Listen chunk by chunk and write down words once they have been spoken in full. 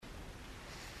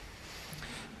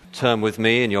turn with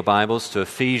me in your Bibles to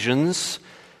Ephesians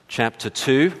chapter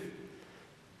 2,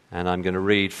 and I'm going to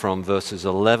read from verses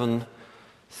 11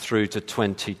 through to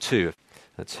 22.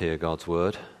 Let's hear God's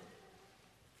word.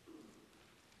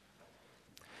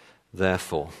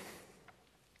 Therefore,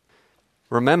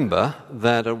 remember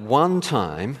that at one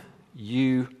time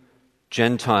you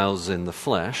Gentiles in the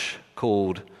flesh,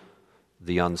 called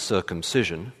the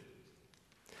uncircumcision,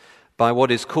 by what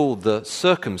is called the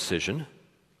circumcision,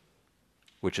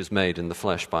 which is made in the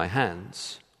flesh by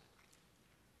hands.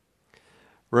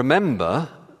 Remember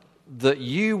that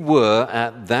you were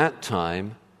at that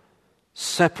time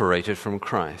separated from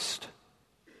Christ,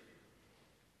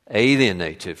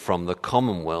 alienated from the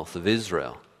commonwealth of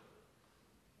Israel,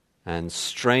 and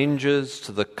strangers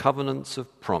to the covenants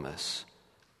of promise,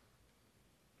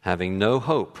 having no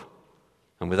hope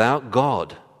and without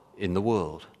God in the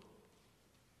world.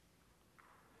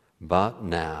 But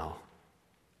now,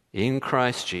 in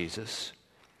Christ Jesus,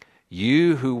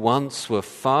 you who once were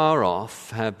far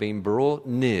off have been brought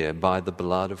near by the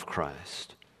blood of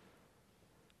Christ.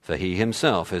 For he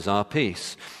himself is our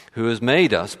peace, who has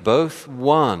made us both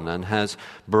one and has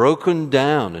broken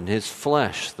down in his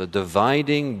flesh the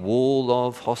dividing wall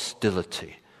of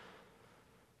hostility,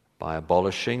 by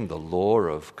abolishing the law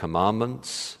of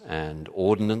commandments and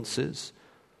ordinances,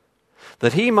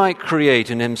 that he might create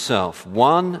in himself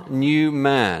one new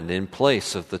man in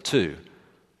place of the two,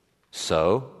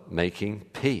 so making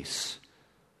peace,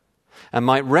 and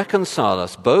might reconcile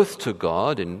us both to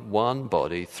God in one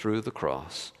body through the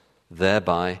cross,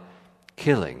 thereby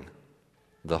killing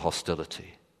the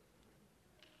hostility.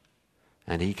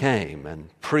 And he came and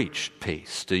preached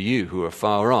peace to you who are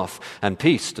far off, and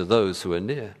peace to those who are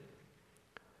near.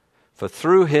 For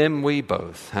through him we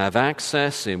both have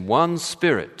access in one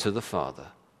Spirit to the Father.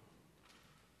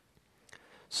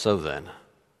 So then,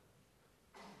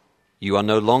 you are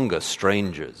no longer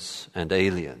strangers and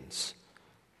aliens,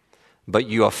 but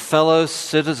you are fellow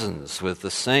citizens with the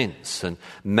saints and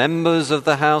members of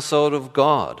the household of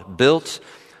God, built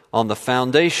on the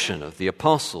foundation of the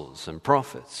apostles and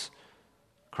prophets,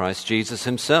 Christ Jesus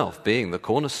himself being the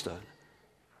cornerstone,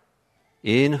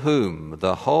 in whom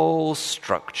the whole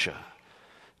structure,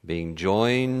 being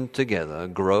joined together,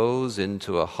 grows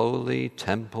into a holy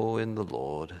temple in the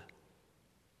Lord.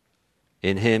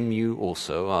 In him you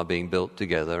also are being built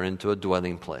together into a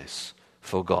dwelling place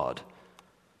for God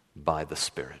by the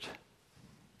Spirit.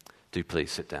 Do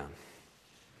please sit down.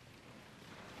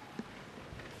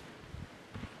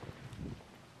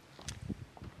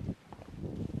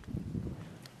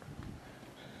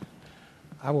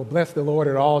 I will bless the Lord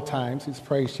at all times. His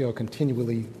praise shall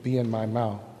continually be in my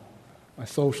mouth. My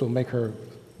soul shall make her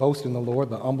boast in the Lord.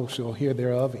 The humble shall hear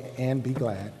thereof and be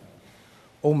glad.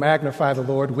 O magnify the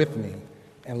Lord with me,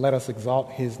 and let us exalt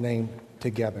his name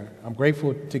together. I'm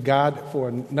grateful to God for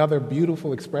another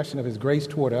beautiful expression of his grace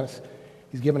toward us.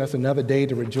 He's given us another day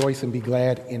to rejoice and be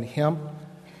glad in him.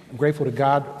 I'm grateful to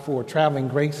God for traveling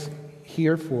grace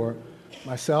here for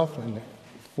myself and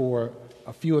for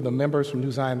a few of the members from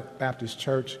New Zion Baptist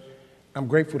Church. I'm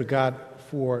grateful to God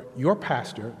for your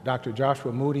pastor, Dr.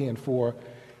 Joshua Moody, and for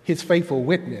his faithful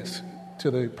witness to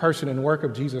the person and work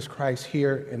of Jesus Christ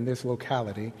here in this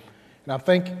locality. And I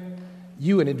thank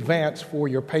you in advance for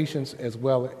your patience as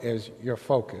well as your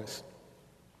focus.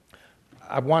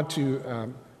 I want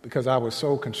to, because I was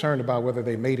so concerned about whether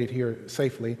they made it here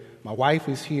safely, my wife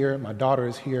is here, my daughter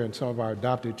is here, and some of our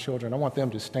adopted children. I want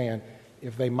them to stand,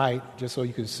 if they might, just so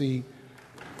you can see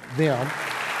them.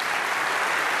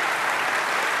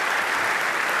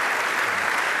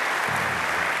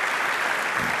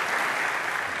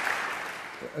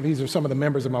 These are some of the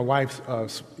members of my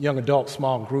wife's young adult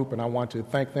small group, and I want to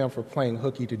thank them for playing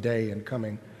hooky today and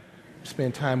coming to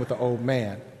spend time with the old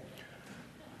man.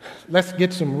 Let's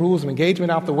get some rules of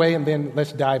engagement out the way, and then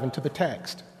let's dive into the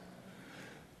text.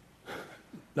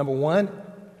 Number one,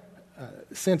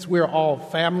 since we're all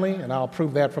family, and I'll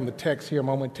prove that from the text here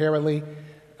momentarily,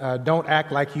 don't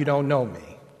act like you don't know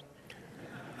me.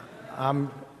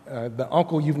 I'm the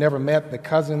uncle you've never met, the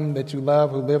cousin that you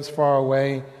love who lives far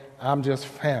away. I'm just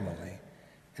family.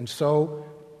 And so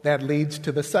that leads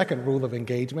to the second rule of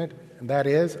engagement, and that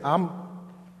is I'm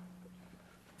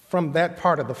from that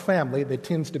part of the family that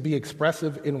tends to be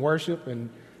expressive in worship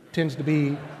and tends to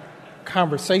be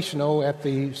conversational at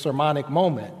the sermonic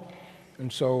moment.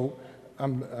 And so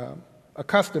I'm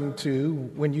accustomed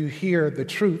to, when you hear the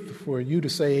truth, for you to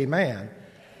say amen.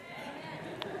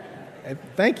 And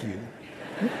thank you.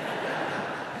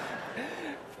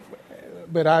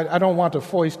 But I don't want to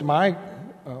foist my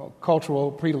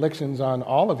cultural predilections on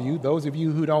all of you. Those of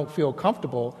you who don't feel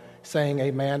comfortable saying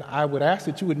amen, I would ask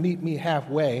that you would meet me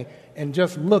halfway and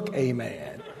just look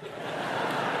amen.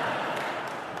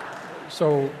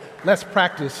 So let's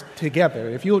practice together.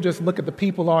 If you'll just look at the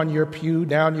people on your pew,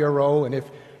 down your row, and if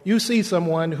you see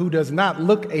someone who does not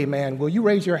look amen, will you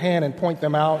raise your hand and point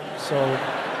them out so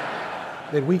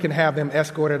that we can have them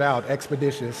escorted out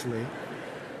expeditiously?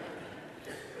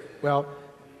 Well,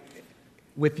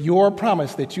 with your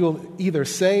promise that you'll either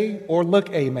say or look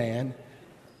amen,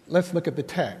 let's look at the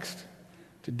text.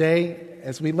 Today,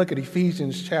 as we look at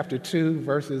Ephesians chapter 2,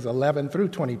 verses 11 through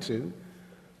 22,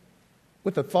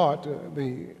 with the thought,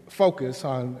 the focus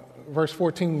on verse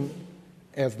 14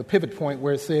 as the pivot point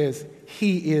where it says,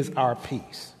 He is our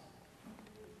peace.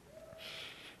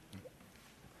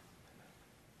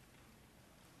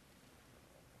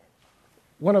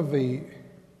 One of the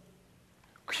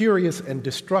curious and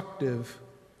destructive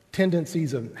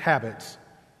tendencies and habits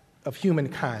of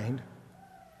humankind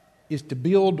is to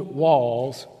build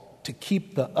walls to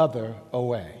keep the other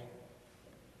away.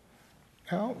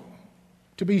 Now,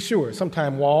 to be sure,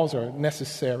 sometimes walls are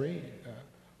necessary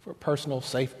for personal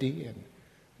safety and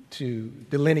to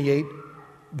delineate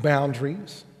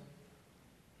boundaries.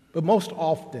 But most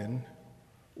often,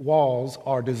 walls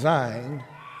are designed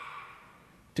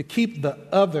to keep the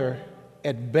other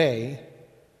at bay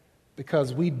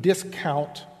because we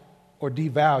discount or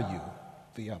devalue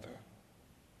the other.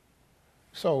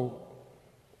 So,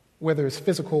 whether it's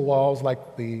physical walls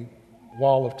like the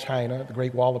Wall of China, the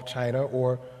Great Wall of China,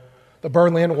 or the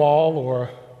Berlin Wall, or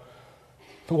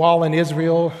the wall in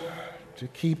Israel to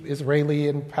keep Israeli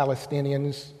and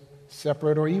Palestinians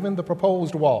separate, or even the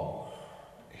proposed wall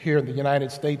here in the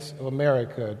United States of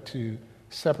America to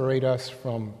separate us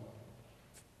from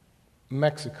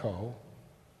Mexico,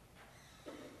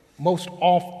 most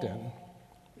often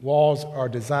walls are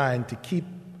designed to keep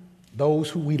those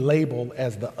who we label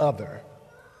as the other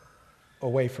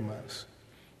away from us.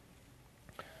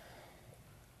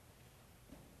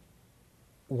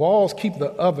 Walls keep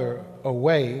the other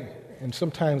away, and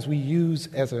sometimes we use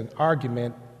as an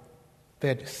argument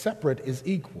that separate is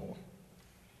equal.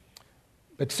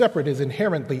 But separate is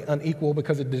inherently unequal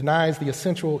because it denies the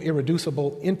essential,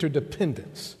 irreducible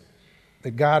interdependence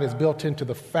that God has built into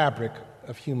the fabric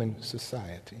of human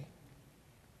society.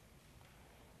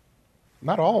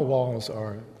 Not all walls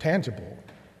are tangible.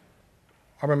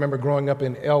 I remember growing up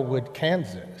in Elwood,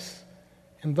 Kansas,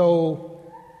 and though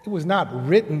it was not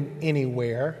written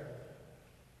anywhere,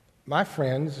 my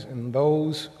friends and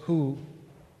those who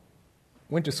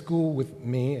went to school with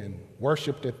me and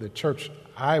worshiped at the church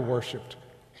I worshiped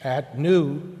at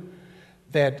knew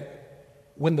that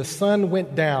when the sun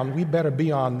went down, we better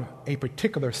be on a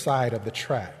particular side of the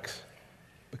tracks.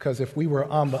 Because if we were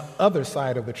on the other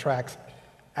side of the tracks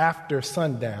after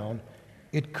sundown,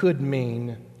 it could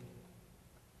mean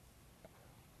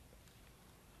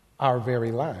our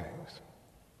very lives.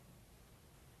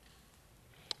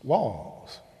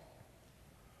 Walls.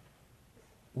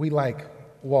 We like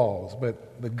walls,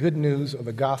 but the good news of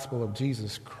the gospel of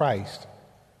Jesus Christ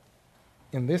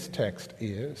in this text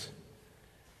is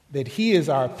that He is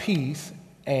our peace,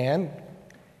 and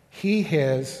He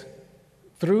has,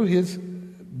 through His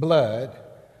blood,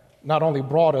 not only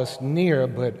brought us near,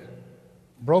 but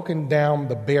broken down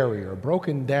the barrier,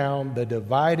 broken down the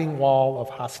dividing wall of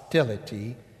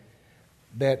hostility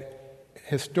that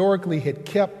historically had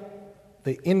kept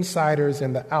the insiders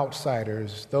and the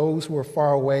outsiders, those who were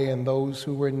far away and those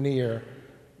who were near,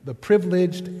 the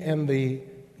privileged and the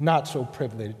not so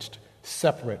privileged,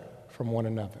 separate from one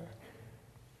another.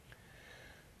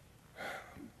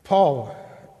 Paul,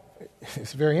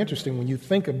 it's very interesting when you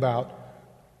think about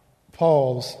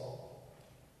Paul's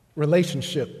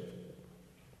relationship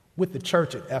with the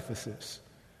church at Ephesus.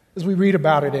 As we read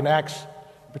about it in Acts,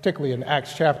 particularly in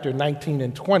Acts chapter 19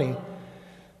 and 20,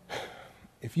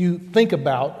 if you think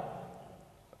about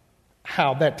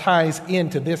how that ties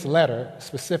into this letter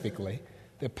specifically,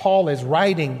 that Paul is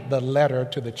writing the letter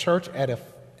to the church at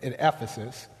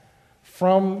Ephesus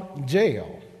from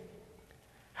jail.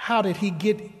 How did he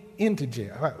get into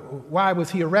jail? Why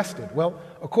was he arrested? Well,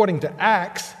 according to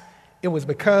Acts, it was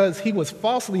because he was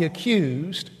falsely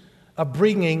accused of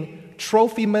bringing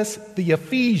Trophimus the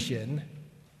Ephesian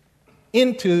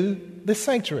into the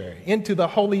sanctuary, into the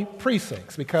holy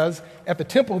precincts, because at the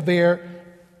temple there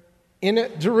in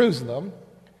Jerusalem,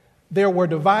 there were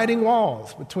dividing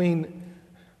walls between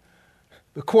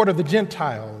the court of the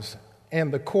Gentiles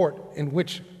and the court in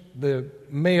which the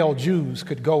male Jews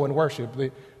could go and worship.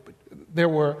 There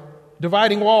were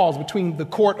dividing walls between the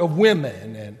court of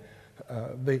women and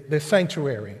the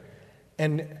sanctuary.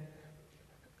 And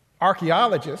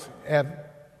archaeologists have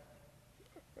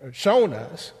shown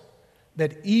us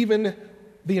that even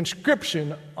the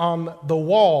inscription on the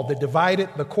wall that divided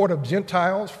the court of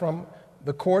Gentiles from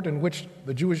the court in which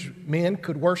the Jewish men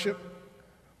could worship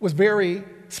was very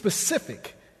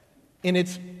specific in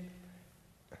its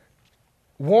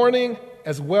warning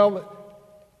as well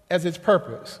as its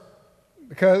purpose,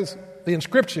 because the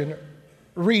inscription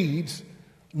reads,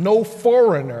 "No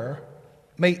foreigner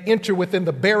may enter within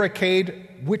the barricade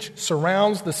which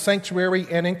surrounds the sanctuary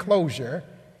and enclosure.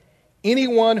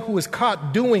 Anyone who is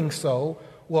caught doing so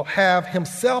will have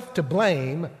himself to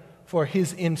blame for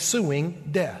his ensuing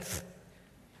death."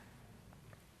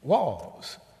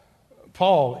 Walls.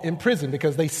 Paul in prison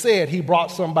because they said he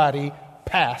brought somebody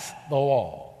past the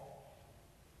wall.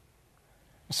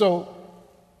 So,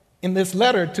 in this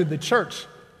letter to the church,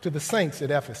 to the saints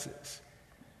at Ephesus,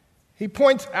 he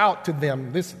points out to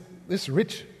them this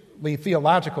richly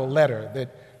theological letter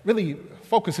that really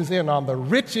focuses in on the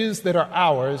riches that are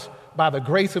ours by the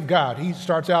grace of God. He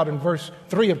starts out in verse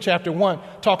 3 of chapter 1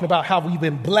 talking about how we've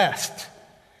been blessed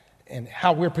and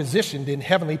how we're positioned in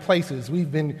heavenly places.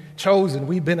 We've been chosen,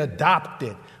 we've been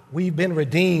adopted, we've been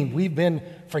redeemed, we've been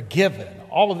forgiven.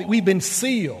 All of it, we've been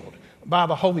sealed by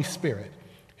the Holy Spirit.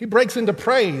 He breaks into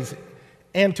praise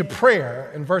and to prayer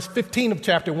in verse 15 of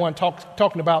chapter 1,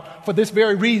 talking about, for this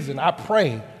very reason, I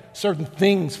pray certain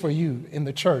things for you in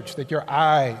the church, that the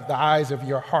eyes of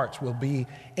your hearts will be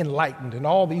enlightened, and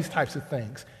all these types of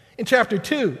things. In chapter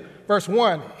 2, verse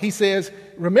 1, he says,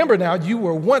 remember now, you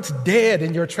were once dead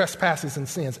in your trespasses and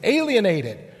sins,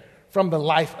 alienated from the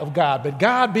life of God. But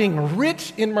God, being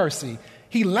rich in mercy,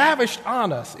 he lavished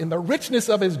on us in the richness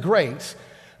of his grace.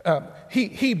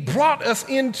 He brought us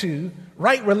into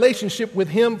right relationship with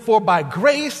him, for by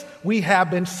grace we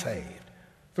have been saved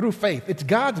through faith. It's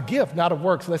God's gift, not of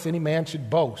works, lest any man should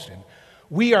boast. And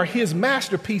we are his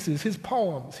masterpieces, his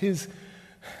poems,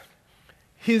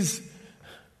 his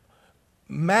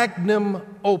magnum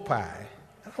opus. I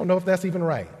don't know if that's even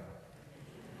right,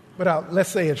 but let's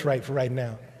say it's right for right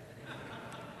now.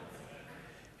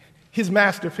 His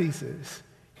masterpieces,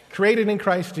 created in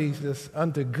Christ Jesus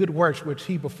unto good works which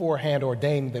he beforehand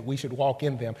ordained that we should walk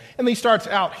in them. And he starts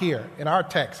out here in our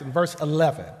text in verse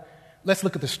 11. Let's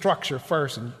look at the structure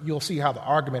first, and you'll see how the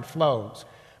argument flows.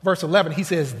 Verse 11, he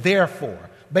says, therefore,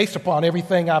 based upon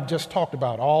everything I've just talked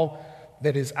about, all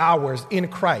that is ours in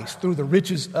Christ through the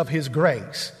riches of his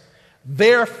grace,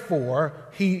 therefore,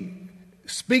 he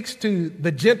speaks to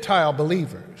the Gentile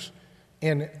believers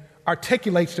and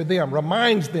articulates to them,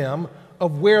 reminds them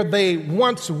of where they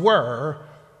once were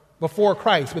before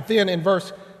Christ. But then in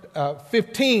verse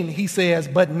 15, he says,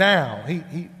 but now.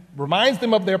 He reminds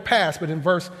them of their past, but in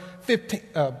verse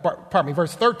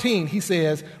 13, he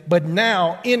says, but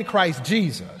now in Christ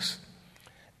Jesus.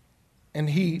 And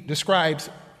he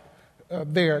describes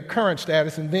their current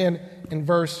status. And then in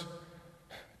verse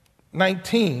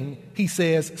 19, he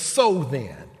says, so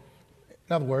then.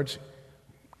 In other words,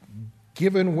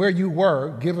 given where you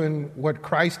were, given what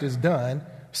Christ has done,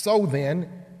 so then,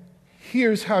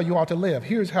 here's how you ought to live.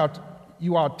 Here's how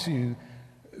you ought to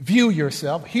view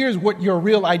yourself. Here's what your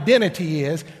real identity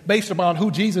is based upon who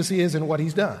Jesus is and what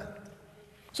he's done.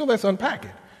 So let's unpack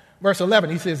it. Verse 11,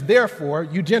 he says, therefore,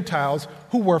 you Gentiles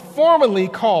who were formerly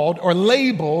called or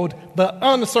labeled the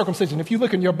uncircumcision. If you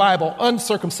look in your Bible,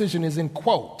 uncircumcision is in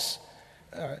quotes.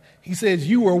 He says,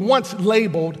 you were once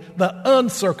labeled the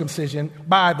uncircumcision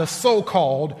by the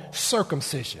so-called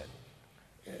circumcision.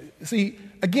 See,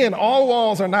 again, all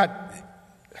walls are not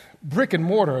brick and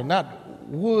mortar, not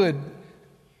wood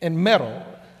and metal.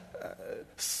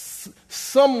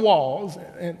 Some walls,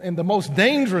 and the most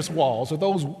dangerous walls, are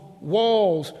those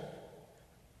walls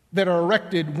that are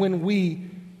erected when we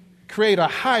create a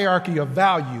hierarchy of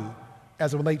value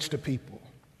as it relates to people.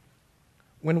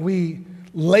 When we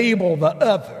label the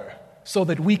other so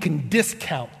that we can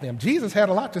discount them. Jesus had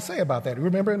a lot to say about that.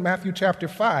 Remember in Matthew chapter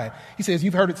 5, he says,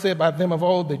 you've heard it said by them of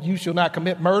old that you shall not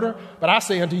commit murder, but I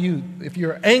say unto you, if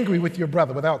you're angry with your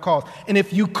brother without cause, and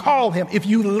if you call him, if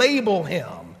you label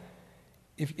him,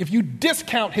 if you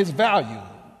discount his value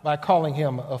by calling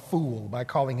him a fool, by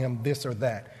calling him this or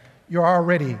that, you're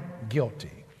already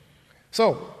guilty.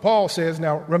 So Paul says,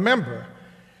 now remember,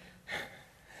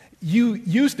 you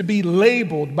used to be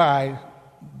labeled by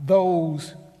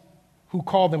those who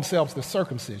call themselves the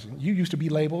circumcision. You used to be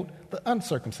labeled the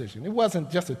uncircumcision. It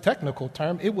wasn't just a technical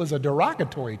term, it was a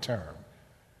derogatory term.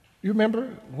 You remember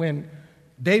when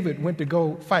David went to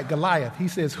go fight Goliath, he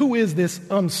says, who is this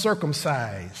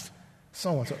uncircumcised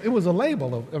so-and-so? It was a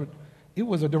label, it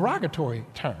was a derogatory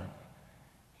term.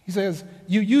 He says,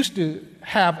 you used to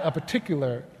have a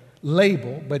particular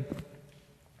label,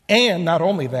 and not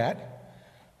only that,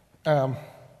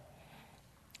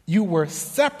 You were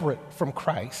separate from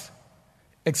Christ,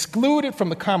 excluded from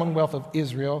the commonwealth of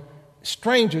Israel,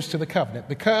 strangers to the covenant.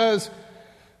 Because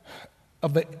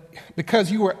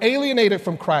you were alienated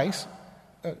from Christ,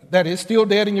 that is, still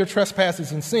dead in your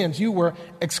trespasses and sins, you were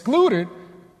excluded,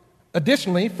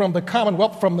 additionally, from the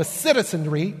commonwealth, from the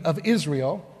citizenry of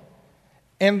Israel,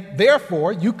 and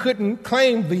therefore you couldn't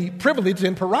claim the privilege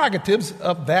and prerogatives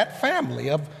of that family,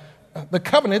 of the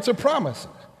covenants or promises.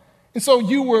 And so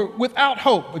you were without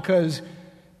hope because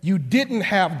you didn't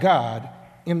have God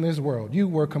in this world. You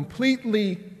were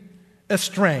completely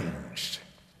estranged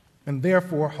and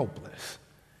therefore hopeless.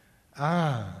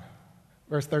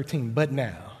 Verse 13, but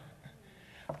now.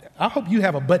 I hope you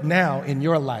have a but now in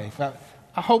your life.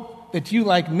 I hope that you,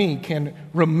 like me, can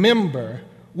remember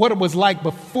what it was like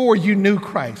before you knew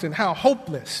Christ and how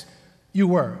hopeless you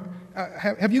were.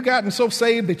 Have you gotten so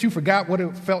saved that you forgot what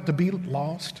it felt to be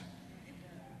lost?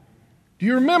 Do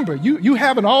you remember? You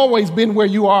haven't always been where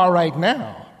you are right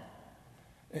now.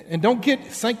 And don't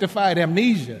get sanctified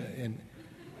amnesia and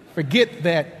forget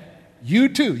that you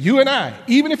too, you and I,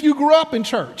 even if you grew up in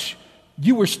church,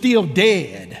 you were still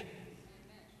dead,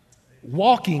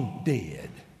 walking dead,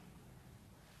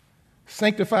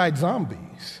 sanctified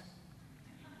zombies.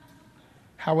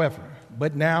 However,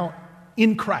 but now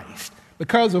in Christ,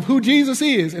 because of who Jesus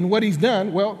is and what he's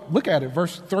done, well, look at it,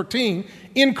 verse 13.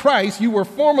 In Christ, you were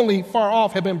formerly far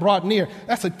off, have been brought near.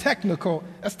 That's technical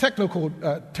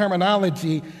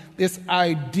terminology, this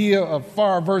idea of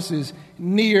far versus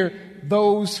near.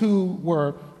 Those who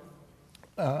were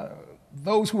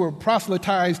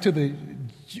proselytized to the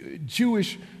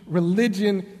Jewish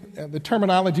religion, the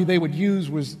terminology they would use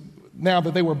was now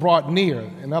that they were brought near.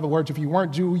 In other words, if you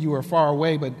weren't Jew, you were far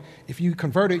away, but if you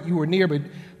converted, you were near. But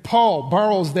Paul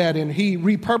borrows that and he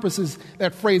repurposes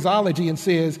that phraseology and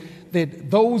says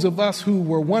that those of us who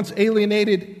were once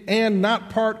alienated and not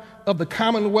part of the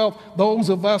commonwealth, those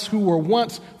of us who were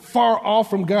once far off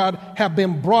from God have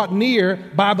been brought near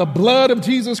by the blood of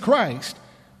Jesus Christ,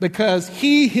 because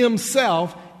he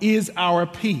himself is our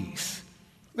peace.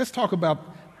 Let's talk about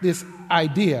this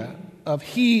idea of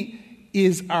he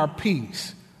is our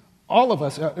peace. All of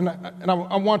us, and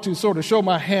I want to sort of show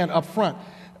my hand up front.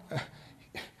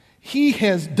 He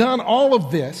has done all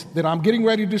of this that I'm getting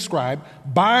ready to describe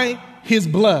by his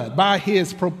blood, by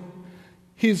his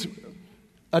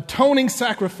atoning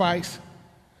sacrifice,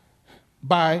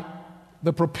 by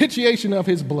the propitiation of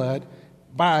his blood,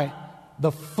 by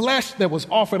the flesh that was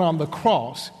offered on the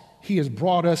cross. He has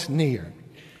brought us near.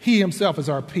 He himself is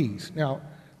our peace. Now,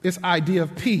 this idea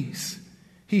of peace,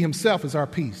 he himself is our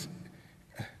peace.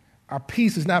 Our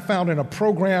peace is not found in a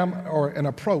program or an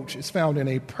approach. It's found in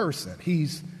a person.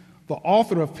 He's the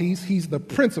author of peace. He's the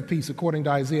Prince of Peace, according to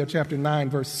Isaiah chapter 9,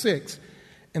 verse 6.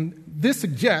 And this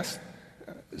suggests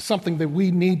something that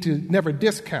we need to never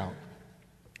discount.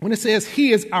 When it says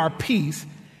he is our peace,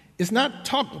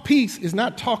 peace is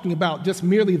not talking about just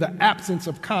merely the absence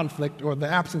of conflict or the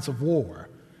absence of war.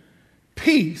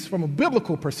 Peace, from a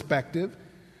biblical perspective,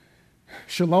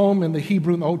 shalom in the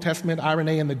Hebrew and the Old Testament,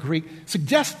 irene in the Greek,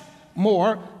 suggests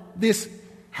more this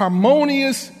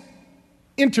harmonious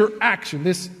interaction,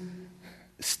 this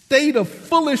state of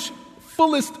fullest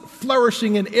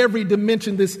flourishing in every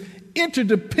dimension, this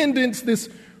interdependence, this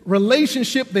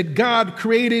relationship that God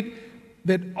created,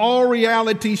 that all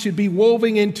reality should be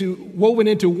woven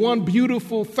into one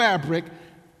beautiful fabric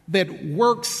that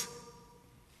works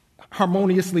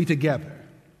harmoniously together.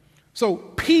 So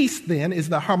peace, then, is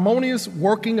the harmonious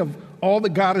working of all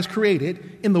that God has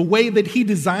created in the way that he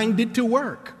designed it to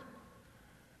work.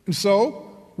 And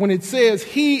so when it says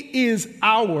he is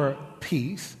our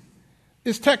peace,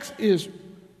 this text is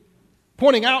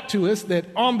pointing out to us that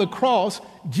on the cross,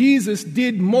 Jesus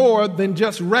did more than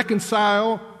just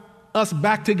reconcile us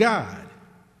back to God.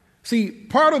 See,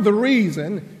 part of the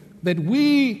reason that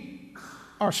we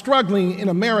are struggling in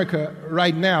America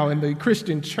right now in the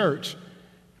Christian church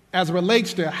as it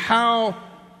relates to how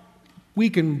we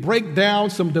can break down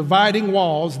some dividing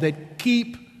walls that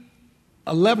keep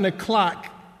 11 o'clock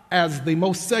as the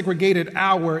most segregated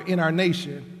hour in our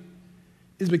nation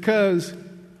is because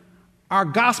our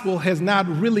gospel has not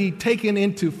really taken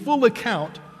into full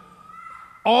account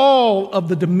all of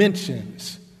the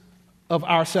dimensions of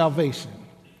our salvation.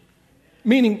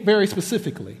 Meaning, very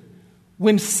specifically,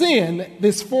 when sin,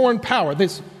 this foreign power,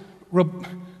 this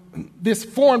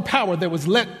foreign power that was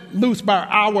let loose by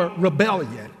our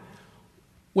rebellion,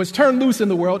 was turned loose in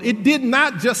the world, it did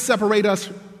not just separate us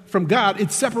from God,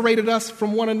 it separated us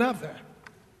from one another.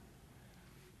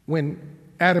 When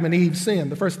Adam and Eve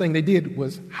sinned, the first thing they did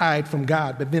was hide from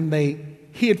God, but then they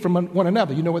hid from one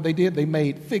another. You know what they did? They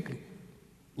made fig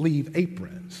leave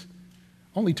aprons.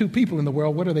 Only two people in the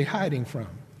world, what are they hiding from?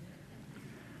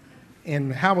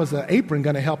 And how is an apron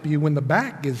going to help you when the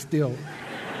back is still?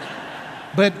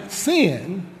 But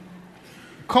sin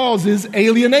causes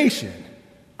alienation,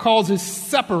 causes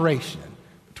separation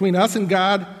between us and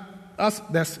God.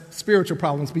 That's spiritual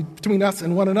problems. Between us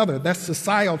and one another, that's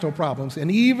societal problems.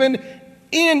 And even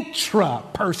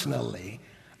intrapersonally,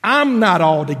 I'm not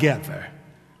all together.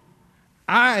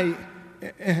 I'm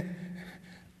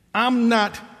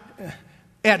not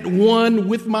at one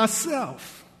with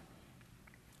myself,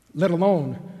 let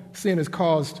alone sin has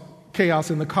caused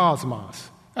chaos in the cosmos.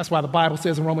 That's why the Bible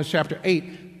says in Romans chapter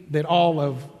 8 that all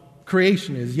of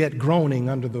creation is yet groaning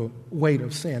under the weight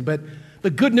of sin. But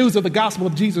the good news of the gospel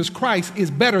of Jesus Christ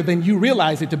is better than you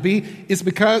realize it to be. It's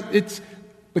because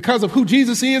of who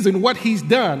Jesus is and what he's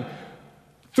done.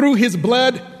 Through his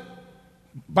blood,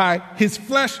 by his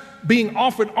flesh being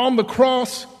offered on the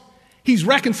cross, he's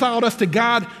reconciled us to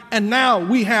God, and now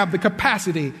we have the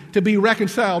capacity to be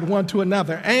reconciled one to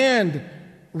another and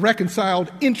reconciled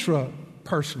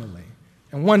intrapersonally.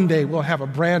 And one day we'll have a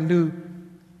brand new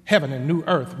heaven and new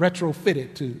earth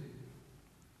retrofitted to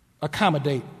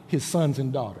accommodate his sons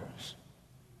and daughters.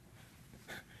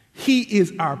 He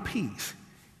is our peace.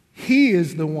 He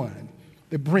is the one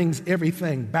that brings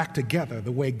everything back together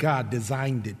the way God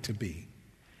designed it to be.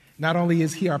 Not only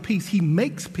is he our peace, he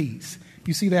makes peace.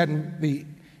 You see that in the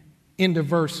end of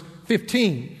verse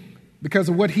 15. Because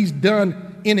of what he's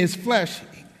done in his flesh,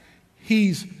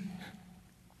 he's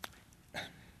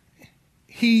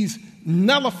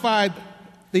nullified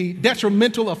the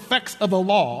detrimental effects of the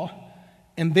law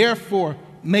and therefore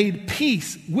made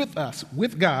peace with us,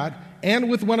 with God, and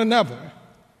with one another.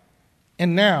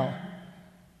 And now,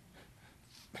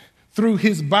 through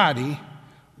his body,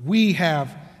 we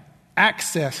have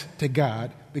access to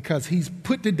God because he's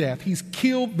put to death, he's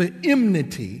killed the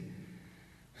enmity,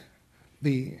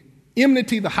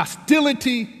 the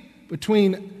hostility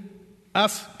between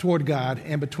us toward God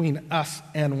and between us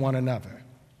and one another.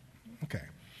 Okay.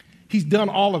 He's done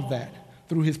all of that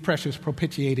through his precious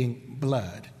propitiating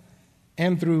blood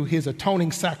and through his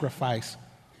atoning sacrifice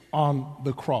on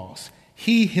the cross.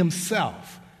 He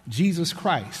himself, Jesus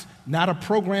Christ, not a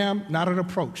program, not an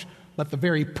approach, but the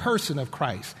very person of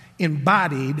Christ,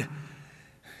 embodied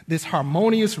this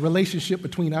harmonious relationship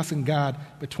between us and God,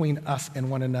 between us and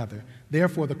one another.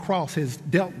 Therefore, the cross has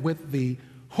dealt with the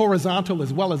horizontal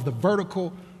as well as the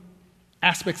vertical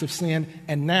aspects of sin,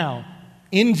 and now,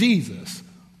 in Jesus,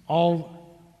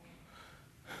 all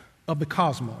of the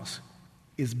cosmos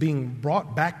is being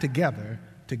brought back together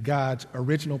to God's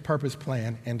original purpose,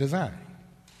 plan, and design.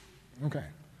 Okay.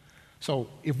 So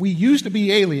if we used to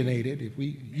be alienated, if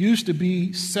we used to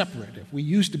be separate, if we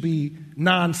used to be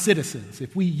non-citizens,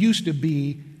 if we used to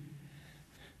be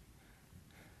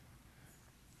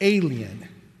alien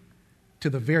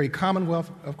to the very commonwealth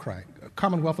of Christ,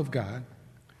 commonwealth of God,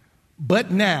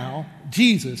 but now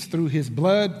Jesus, through his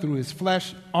blood, through his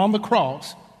flesh on the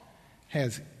cross,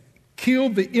 has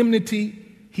killed the enmity.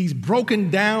 He's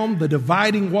broken down the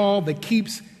dividing wall that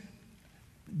keeps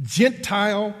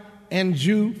Gentile and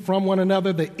Jew from one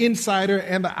another, the insider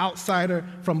and the outsider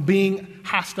from being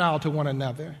hostile to one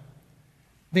another.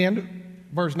 Then,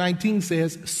 verse 19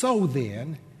 says, so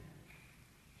then,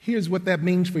 here's what that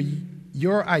means for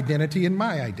your identity and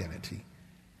my identity.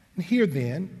 And here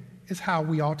then is how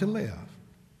we ought to live.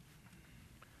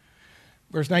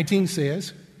 Verse 19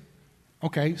 says,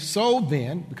 okay, so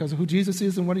then, because of who Jesus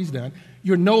is and what he's done,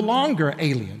 you're no longer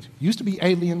aliens. Used to be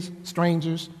aliens,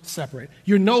 strangers, separate.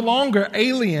 You're no longer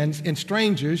aliens and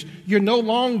strangers. You're no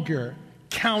longer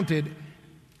counted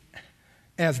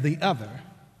as the other.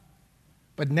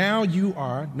 But now you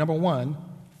are, number one,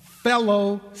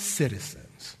 fellow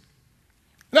citizens.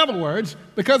 In other words,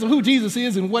 because of who Jesus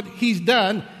is and what he's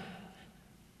done,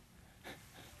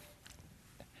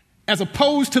 as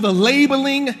opposed to the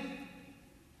labeling,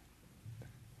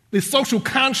 the social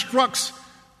constructs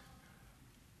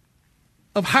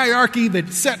of hierarchy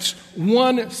that sets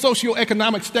one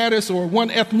socioeconomic status or one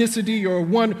ethnicity or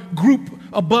one group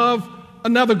above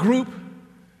another group.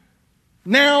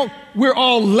 Now we're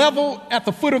all level at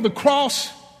the foot of the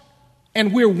cross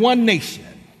and we're one nation.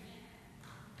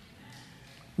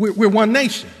 We're one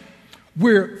nation.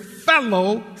 We're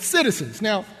fellow citizens.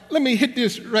 Now, let me hit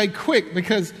this right quick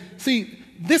because, see,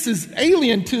 this is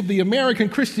alien to the American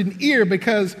Christian ear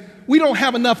because we don't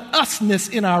have enough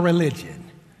usness in our religion.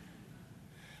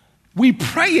 We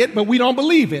pray it, but we don't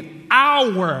believe it.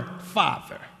 Our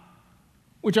Father,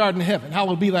 which art in heaven,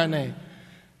 hallowed be thy name.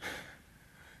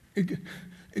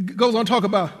 It goes on to talk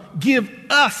about give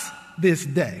us this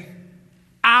day.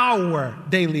 our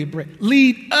daily bread.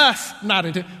 Lead us not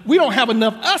into. We don't have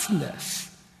enough usness.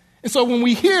 And so when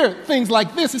we hear things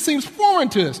like this, it seems foreign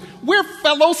to us. We're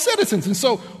fellow citizens. And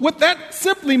so what that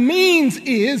simply means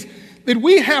is that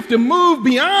we have to move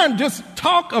beyond just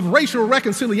talk of racial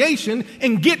reconciliation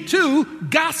and get to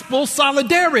gospel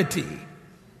solidarity.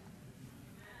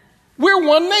 We're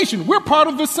one nation. We're part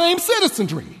of the same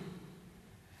citizenry.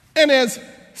 And as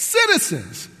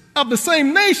citizens of the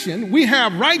same nation, we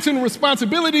have rights and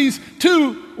responsibilities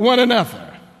to one another.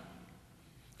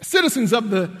 Citizens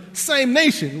of the same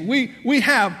nation, we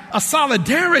have a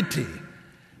solidarity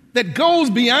that goes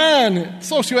beyond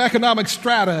socioeconomic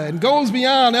strata and goes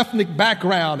beyond ethnic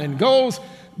background and goes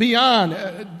beyond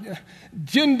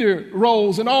gender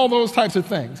roles and all those types of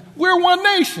things. We're one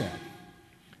nation.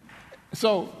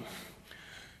 So,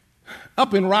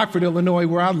 up in Rockford, Illinois,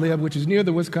 where I live, which is near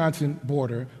the Wisconsin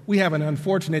border, we have an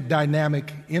unfortunate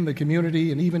dynamic in the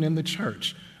community and even in the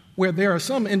church, where there are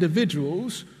some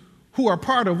individuals who are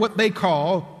part of what they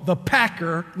call the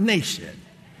Packer Nation.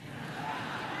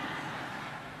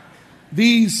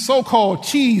 These so-called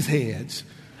cheeseheads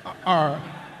are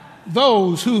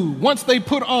those who, once they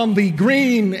put on the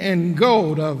green and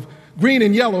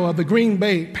yellow of the Green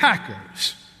Bay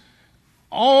Packers,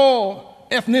 all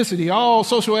ethnicity, all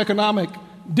socioeconomic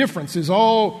differences,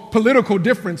 all political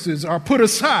differences are put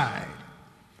aside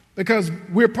because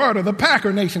we're part of the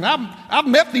Packer Nation. I've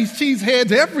met these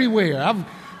cheeseheads everywhere. I've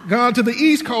gone to the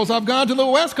East Coast. I've gone to the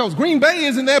West Coast. Green Bay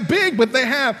isn't that big, but they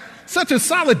have such a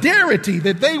solidarity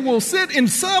that they will sit in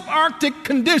subarctic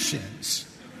conditions.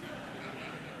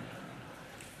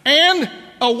 And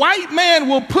a white man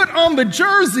will put on the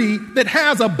jersey that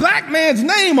has a black man's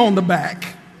name on the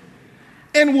back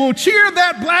and will cheer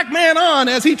that black man on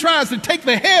as he tries to take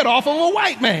the head off of a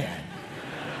white man.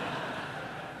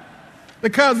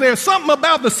 Because there's something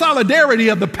about the solidarity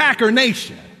of the Packer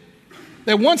Nation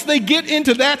that once they get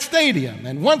into that stadium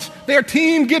and once their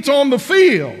team gets on the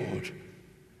field,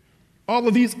 all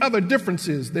of these other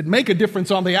differences that make a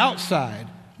difference on the outside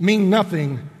mean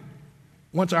nothing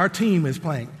once our team is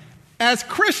playing. As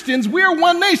Christians, we're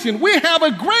one nation. We have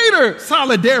a greater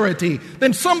solidarity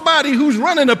than somebody who's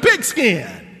running a pigskin.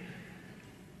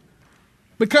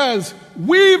 Because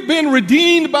we've been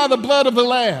redeemed by the blood of the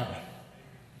Lamb.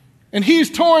 And he's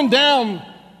torn down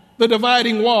the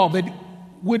dividing wall that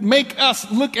would make us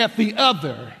look at the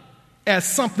other as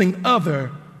something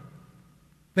other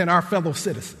than our fellow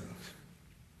citizens.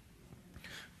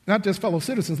 Not just fellow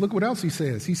citizens, look what else he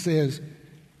says. He says,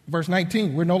 verse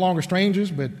 19, we're no longer strangers,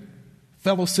 but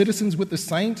fellow citizens with the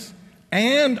saints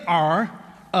and are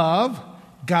of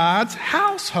God's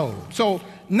household. So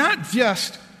not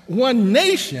just one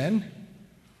nation,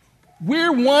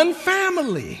 we're one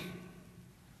family.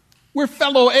 We're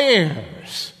fellow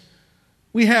heirs.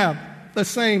 We have the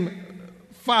same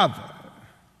Father.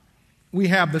 We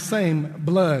have the same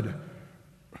blood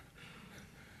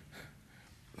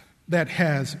that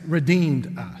has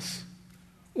redeemed us.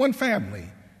 One family,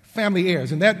 family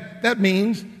heirs. And that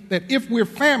means that if we're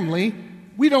family,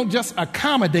 we don't just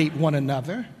accommodate one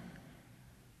another,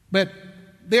 but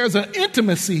there's an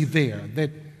intimacy there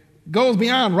that goes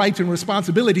beyond rights and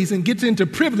responsibilities and gets into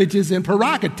privileges and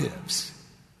prerogatives.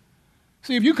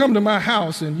 See, if you come to my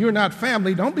house and you're not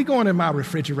family, don't be going in my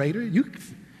refrigerator.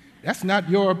 That's not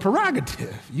your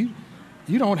prerogative.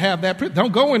 You don't have that.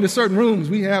 Don't go into certain rooms.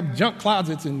 We have junk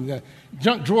closets and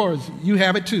junk drawers. You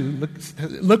have it too.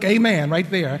 Look, amen, right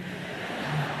there.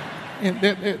 And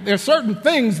there are certain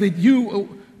things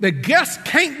that guests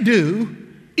can't do,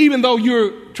 even though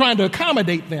you're trying to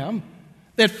accommodate them,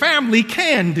 that family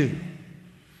can do.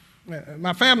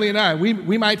 My family and I,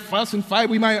 we might fuss and fight,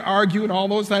 we might argue and all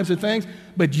those types of things,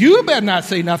 but you better not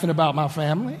say nothing about my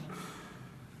family.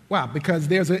 Why? Because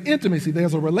there's an intimacy,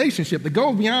 there's a relationship that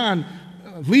goes beyond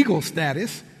legal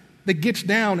status, that gets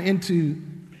down into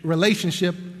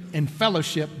relationship and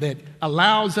fellowship that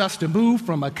allows us to move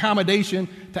from accommodation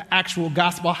to actual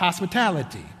gospel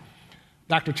hospitality.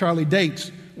 Dr. Charlie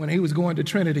Dates, when he was going to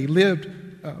Trinity, lived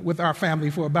with our family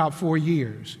for about 4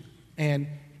 years. And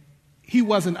he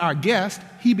wasn't our guest,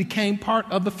 he became part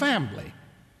of the family.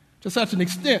 To such an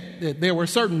extent that there were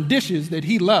certain dishes that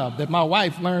he loved, that my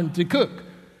wife learned to cook,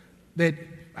 that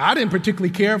I didn't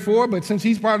particularly care for, but since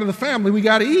he's part of the family, we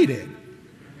got to eat it.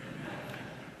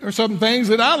 There are some things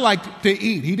that I like to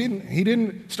eat. He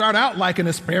didn't start out liking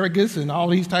asparagus and all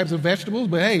these types of vegetables,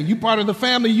 but hey, you part of the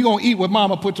family, you're going to eat what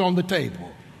mama puts on the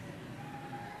table.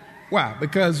 Why?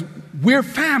 Because we're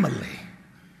family.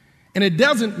 And it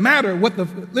doesn't matter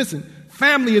listen,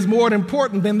 family is more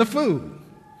important than the food.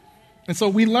 And so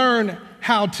we learn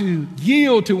how to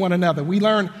yield to one another. We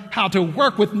learn how to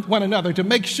work with one another to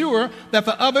make sure that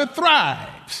the other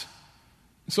thrives.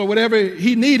 So whatever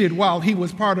he needed while he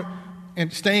was part of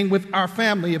and staying with our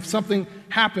family, if something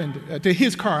happened to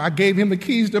his car, I gave him the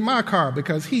keys to my car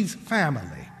because he's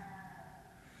family.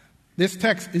 This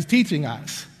text is teaching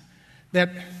us that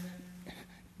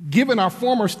given our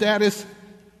former status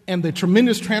and the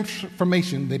tremendous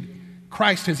transformation that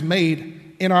Christ has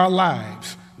made in our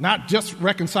lives, not just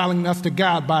reconciling us to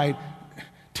God by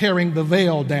tearing the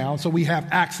veil down so we have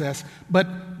access,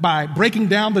 but by breaking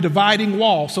down the dividing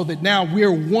wall so that now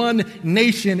we're one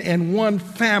nation and one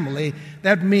family.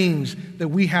 That means that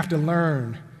we have to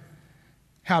learn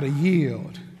how to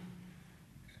yield,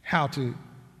 how to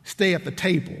stay at the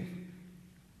table,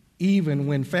 even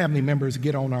when family members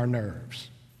get on our nerves.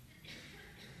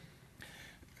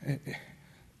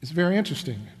 It's very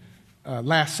interesting.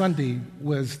 Last Sunday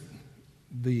was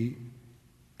the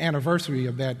anniversary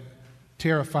of that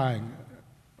terrifying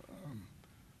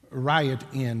riot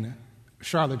in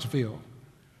Charlottesville,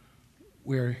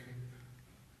 where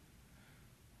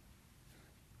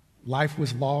life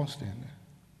was lost, and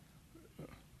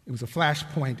it was a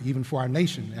flashpoint even for our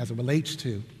nation as it relates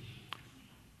to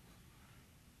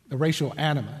the racial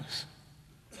animus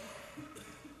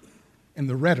and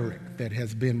the rhetoric that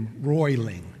has been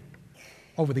roiling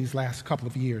over these last couple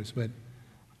of years. But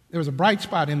there was a bright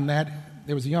spot in that.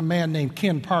 There was a young man named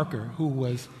Ken Parker who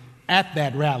was at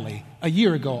that rally a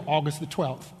year ago, August the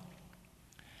 12th.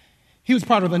 He was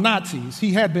part of the Nazis.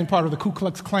 He had been part of the Ku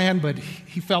Klux Klan, but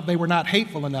he felt they were not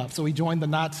hateful enough, so he joined the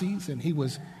Nazis, and he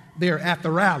was there at the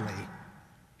rally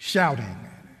shouting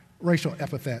racial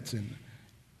epithets and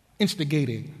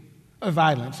instigating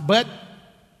violence. But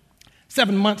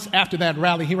 7 months after that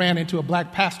rally, he ran into a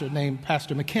black pastor named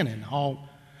Pastor McKinnon, All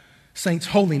Saints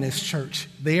Holiness Church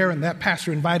there, and that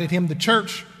pastor invited him to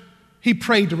church. He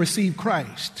prayed to receive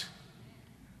Christ.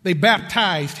 They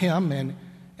baptized him, and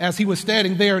as he was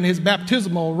standing there in his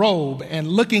baptismal robe and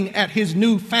looking at his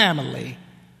new family,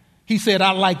 he said,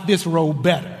 "I like this robe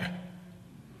better,"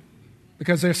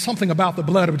 because there's something about the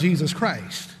blood of Jesus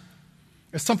Christ.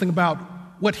 There's something about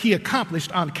what he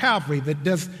accomplished on Calvary that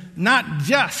does not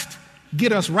just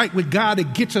get us right with God,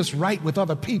 it gets us right with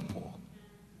other people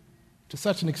to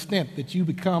such an extent that you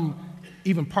become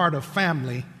even part of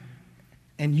family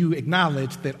and you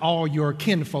acknowledge that all your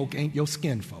kinfolk ain't your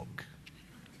skin folk.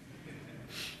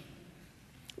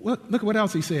 Well, look at what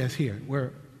else he says here.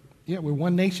 We're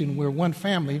one nation, we're one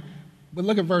family. But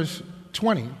look at verse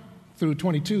 20 through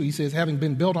 22. He says, having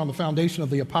been built on the foundation of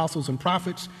the apostles and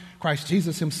prophets, Christ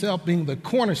Jesus himself being the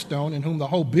cornerstone, in whom the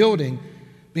whole building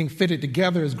being fitted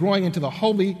together is growing into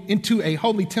a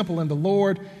holy temple in the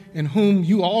Lord, in whom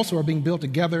you also are being built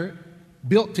together.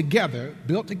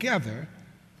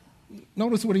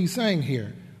 Notice what he's saying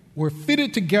here. We're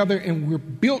fitted together and we're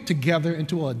built together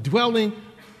into a dwelling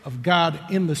of God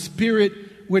in the Spirit.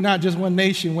 We're not just one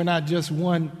nation. We're not just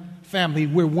one family.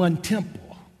 We're one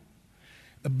temple.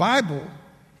 The Bible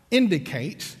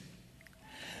indicates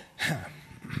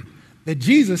that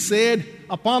Jesus said,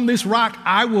 upon this rock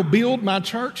I will build my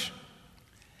church.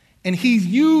 And he's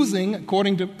using,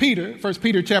 according to Peter, 1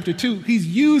 Peter chapter 2, he's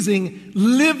using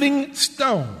living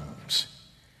stones.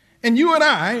 And you and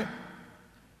I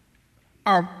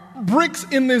are bricks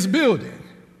in this building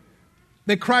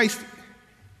that Christ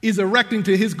is erecting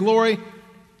to his glory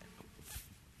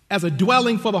as a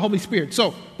dwelling for the Holy Spirit.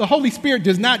 So the Holy Spirit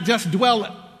does not just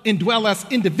indwell us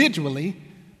individually,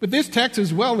 but this text,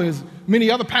 as well as many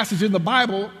other passages in the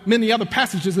Bible,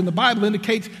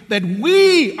 indicates that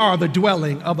we are the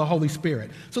dwelling of the Holy Spirit.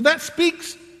 So that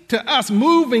speaks to us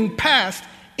moving past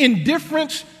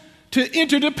indifference to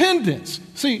interdependence.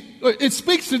 See, it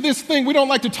speaks to this thing we don't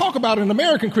like to talk about in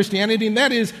American Christianity, and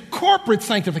that is corporate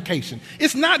sanctification.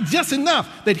 It's not just enough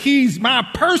that he's my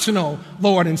personal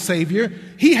Lord and Savior.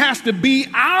 He has to be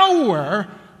our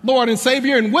Lord and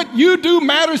Savior, and what you do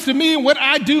matters to me, and what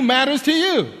I do matters to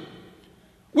you.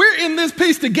 We're in this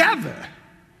piece together,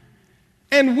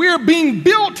 and we're being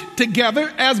built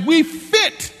together as we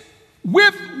fit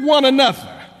with one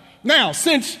another. Now,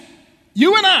 since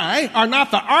you and I are not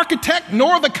the architect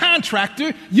nor the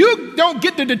contractor, you don't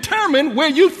get to determine where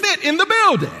you fit in the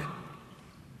building.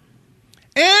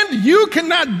 And you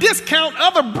cannot discount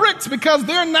other bricks because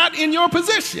they're not in your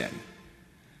position.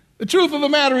 The truth of the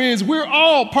matter is we're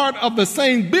all part of the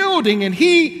same building, and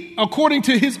he, according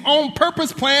to his own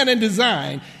purpose, plan, and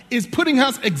design, is putting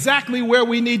us exactly where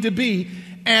we need to be.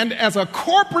 And as a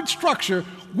corporate structure,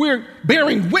 we're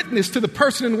bearing witness to the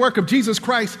person and work of Jesus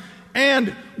Christ,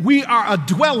 and we are a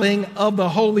dwelling of the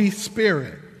Holy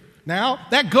Spirit. Now,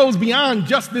 that goes beyond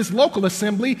just this local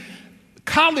assembly.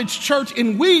 College Church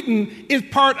in Wheaton is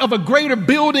part of a greater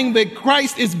building that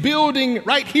Christ is building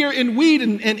right here in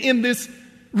Wheaton and in this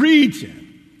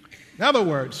region. In other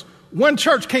words, one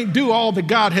church can't do all that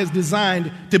God has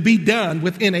designed to be done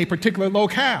within a particular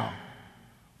locale.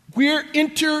 We're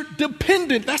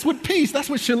interdependent. That's what peace, that's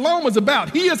what shalom is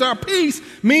about. He is our peace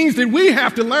means that we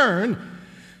have to learn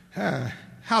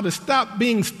how to stop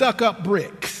being stuck up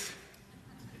bricks.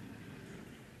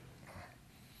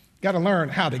 Got to learn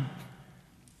how to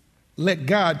let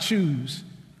God choose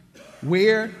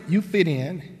where you fit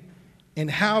in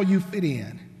and how you fit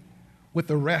in with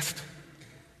the rest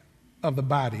of the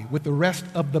body, with the rest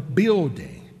of the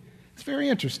building. It's very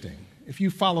interesting. If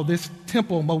you follow this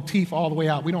temple motif all the way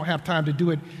out, we don't have time to do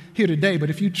it here today,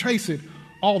 but if you trace it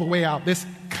all the way out, this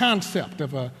concept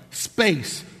of a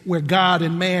space where God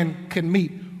and man can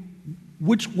meet,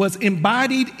 which was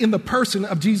embodied in the person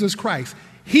of Jesus Christ.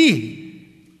 He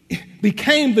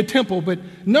became the temple, but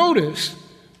notice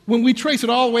when we trace it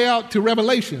all the way out to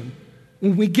Revelation,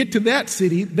 when we get to that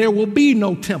city, there will be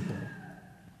no temple.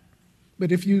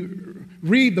 But if you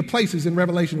read the places in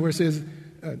Revelation where it says,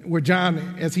 where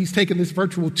John, as he's taken this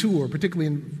virtual tour, particularly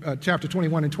in chapter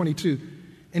 21 and 22,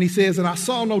 and he says, and I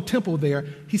saw no temple there,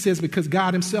 he says, because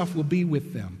God himself will be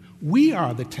with them. We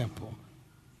are the temple,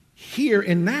 here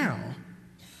and now,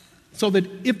 so that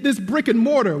if this brick and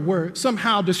mortar were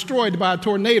somehow destroyed by a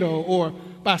tornado or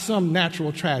by some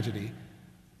natural tragedy,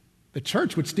 the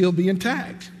church would still be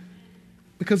intact,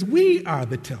 because we are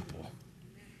the temple.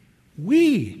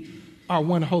 We are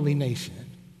one holy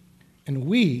nation, and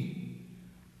we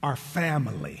are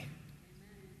family.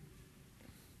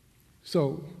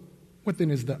 So what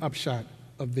then is the upshot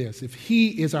of this? If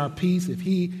he is our peace, if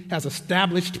he has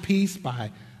established peace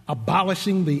by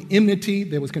abolishing the enmity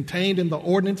that was contained in the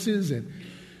ordinances and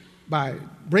by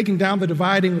breaking down the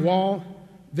dividing wall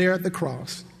there at the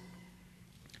cross,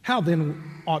 how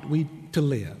then ought we to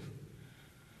live?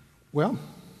 Well,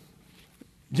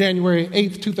 January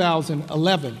 8th,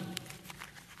 2011,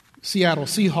 Seattle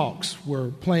Seahawks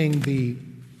were playing the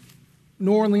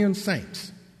New Orleans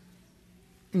Saints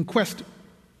in Quest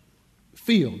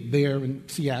Field there in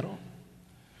Seattle.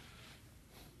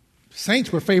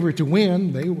 Saints were favored to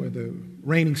win. They were the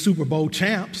reigning Super Bowl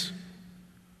champs.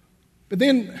 But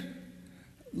then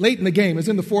late in the game, it's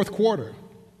in the fourth quarter,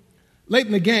 late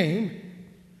in the game,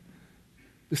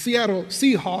 the Seattle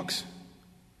Seahawks,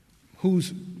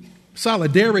 whose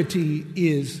solidarity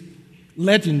is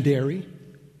legendary,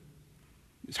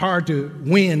 it's hard to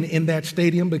win in that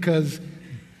stadium because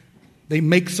they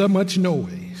make so much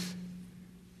noise.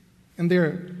 And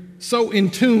they're so in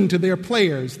tune to their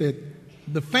players that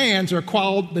the fans are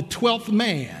called the 12th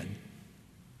man.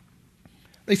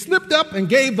 They slipped up and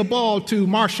gave the ball to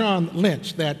Marshawn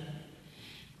Lynch, that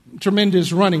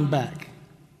tremendous running back.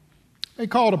 They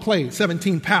called a play,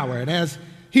 17 power, and as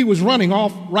he was running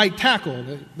off right tackle,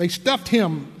 they stuffed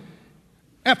him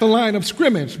at the line of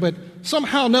scrimmage, but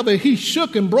somehow or another he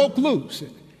shook and broke loose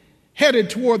and headed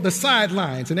toward the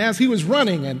sidelines. And as he was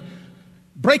running and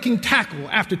breaking tackle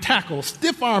after tackle,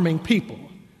 stiff-arming people,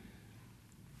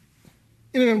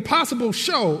 in an impossible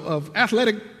show of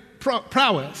athletic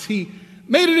prowess, he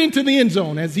made it into the end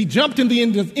zone. As he jumped in the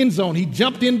end zone, he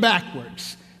jumped in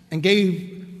backwards and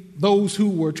gave those who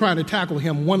were trying to tackle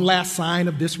him one last sign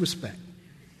of disrespect.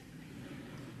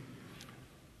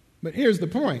 But here's the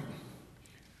point.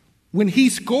 When he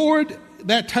scored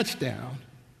that touchdown,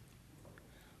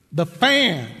 the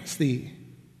fans, the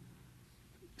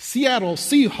Seattle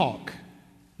Seahawk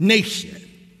nation,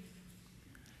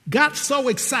 got so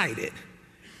excited,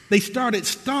 they started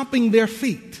stomping their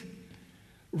feet,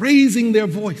 raising their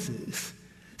voices,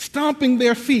 stomping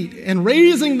their feet and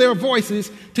raising their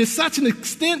voices to such an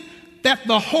extent that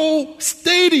the whole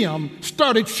stadium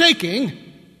started shaking.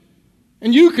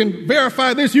 And you can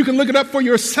verify this, you can look it up for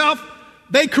yourself.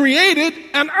 They created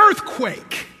an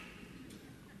earthquake.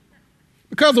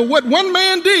 Because of what one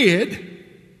man did,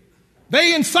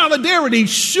 they in solidarity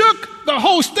shook the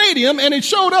whole stadium, and it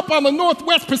showed up on the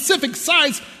Northwest Pacific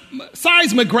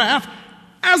seismograph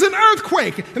as an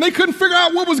earthquake. And they couldn't figure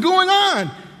out what was going on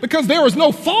because there was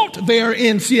no fault there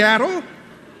in Seattle.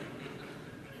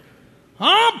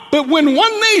 But when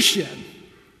one nation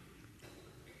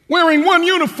wearing one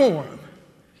uniform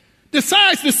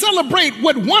decides to celebrate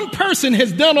what one person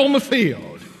has done on the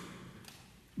field,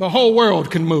 the whole world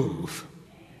can move.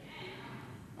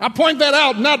 I point that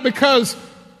out not because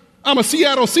I'm a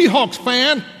Seattle Seahawks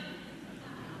fan,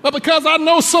 but because I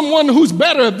know someone who's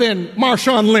better than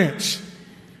Marshawn Lynch.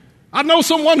 I know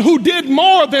someone who did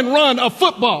more than run a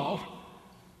football.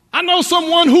 I know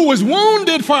someone who was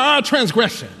wounded for our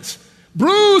transgressions,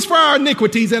 bruised for our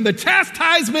iniquities, and the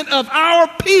chastisement of our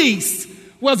peace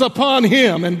was upon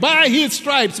him, and by his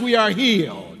stripes we are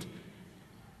healed.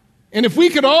 And if we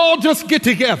could all just get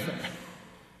together,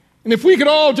 and if we could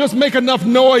all just make enough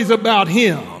noise about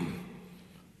him,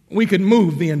 we could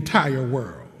move the entire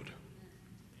world.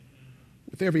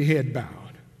 With every head bowed.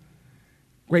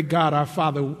 Great God, our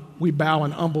Father, we bow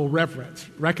in humble reverence,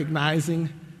 recognizing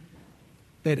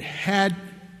that had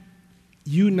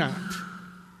you not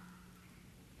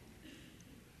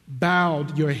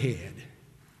bowed your head,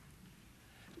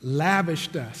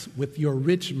 lavished us with your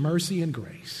rich mercy and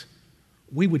grace,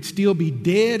 we would still be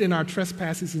dead in our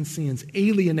trespasses and sins,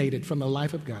 alienated from the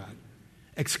life of God,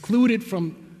 excluded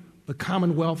from the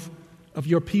commonwealth of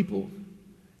your people,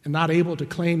 and not able to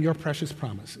claim your precious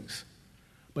promises.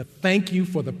 But thank you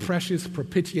for the precious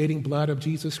propitiating blood of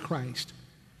Jesus Christ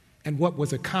and what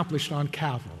was accomplished on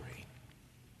Calvary.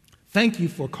 Thank you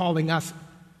for calling us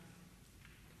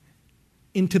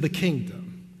into the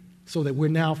kingdom so that we're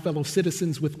now fellow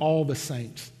citizens with all the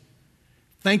saints.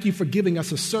 Thank you for giving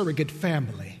us a surrogate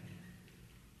family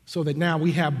so that now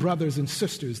we have brothers and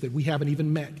sisters that we haven't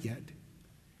even met yet.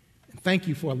 And thank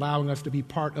you for allowing us to be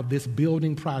part of this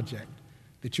building project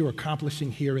that you're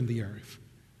accomplishing here in the earth.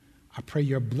 I pray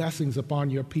your blessings upon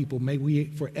your people. May we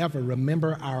forever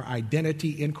remember our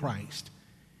identity in Christ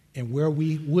and where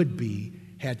we would be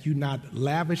had you not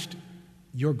lavished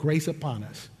your grace upon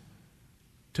us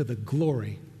to the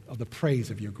glory of the praise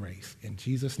of your grace. In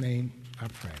Jesus' name I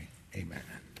pray. Amen.